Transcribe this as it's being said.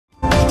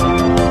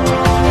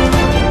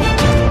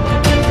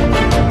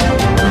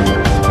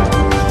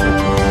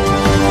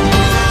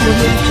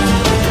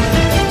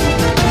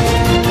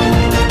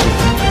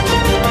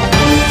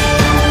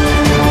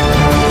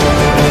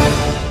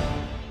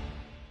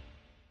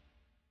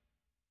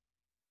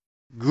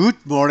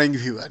Good morning,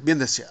 viewer.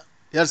 Bindas here.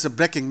 Here's a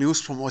breaking news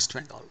from West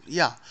Bengal.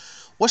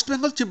 West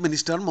Bengal Chief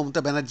Minister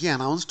Mamata Banerjee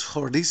announced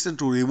her decision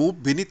to remove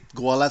Vineet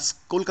Goyal as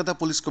Kolkata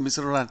Police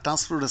Commissioner and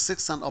transfer the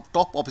section of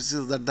top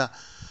officers at the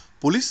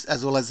police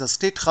as well as the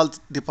state health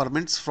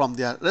departments from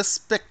their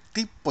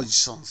respective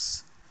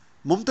positions.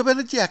 Mamata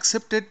Banerjee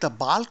accepted the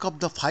bulk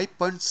of the 5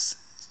 points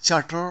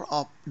charter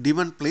of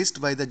demand placed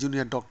by the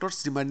junior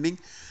doctors demanding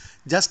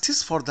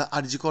justice for the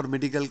Arjikor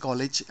Medical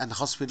College and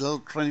Hospital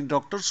trained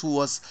doctors who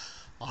was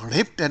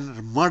raped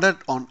and murdered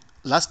on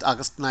last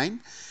August 9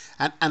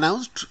 and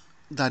announced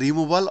the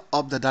removal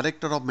of the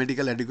Director of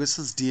Medical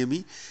Education's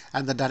DME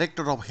and the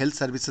Director of Health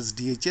Services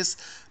DHS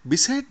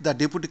beside the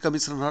Deputy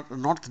Commissioner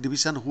North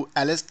Division who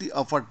allegedly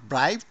offered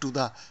bribe to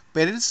the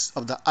parents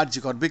of the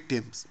Arjikor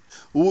victims.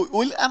 We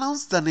will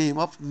announce the name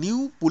of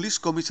new police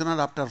commissioner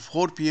after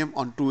 4 p.m.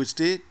 on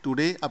Tuesday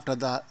today after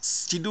the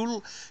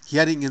scheduled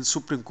hearing in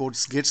Supreme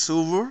Court gets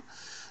over.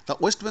 The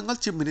West Bengal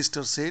Chief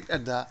Minister said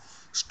at the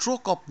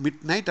stroke of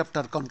midnight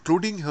after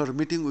concluding her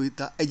meeting with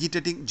the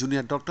agitating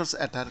junior doctors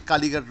at her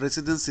Kalighat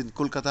residence in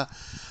Kolkata,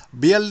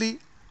 barely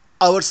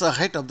hours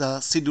ahead of the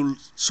scheduled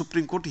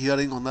Supreme Court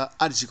hearing on the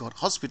Arjikor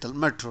Hospital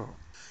matter.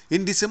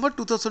 In December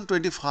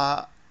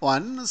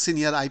 2021,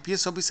 senior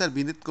IPS officer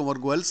Vineet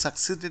Goyal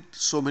succeeded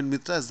Somen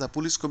Mitra as the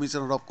Police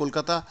Commissioner of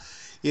Kolkata,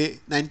 a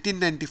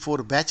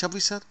 1994 batch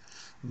officer.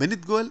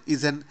 Vineet Goyal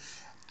is an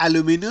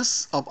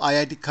alumnus of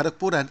IIT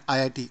Kharagpur and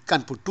IIT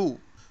Kanpur too.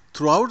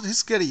 Throughout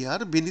his career,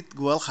 Vineet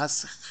Goyal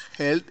has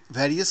held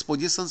various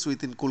positions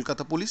within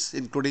Kolkata Police,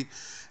 including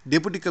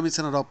Deputy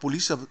Commissioner of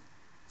Police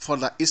for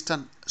the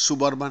Eastern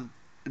Suburban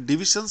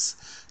Division's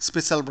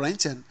Special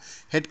Branch and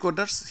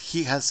Headquarters.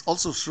 He has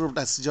also served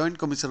as Joint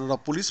Commissioner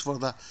of Police for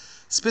the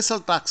Special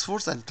Task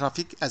Force and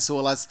Traffic as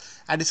well as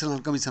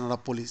Additional Commissioner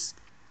of Police.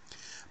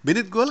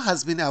 Vineet Goyal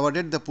has been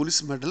awarded the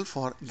Police Medal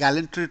for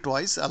Gallantry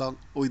twice along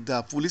with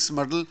the Police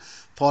Medal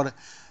for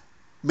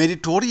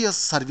Meritorious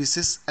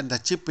Services and the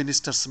Chief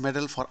Minister's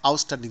Medal for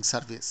Outstanding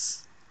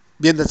Service.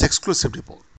 Be in this exclusive report.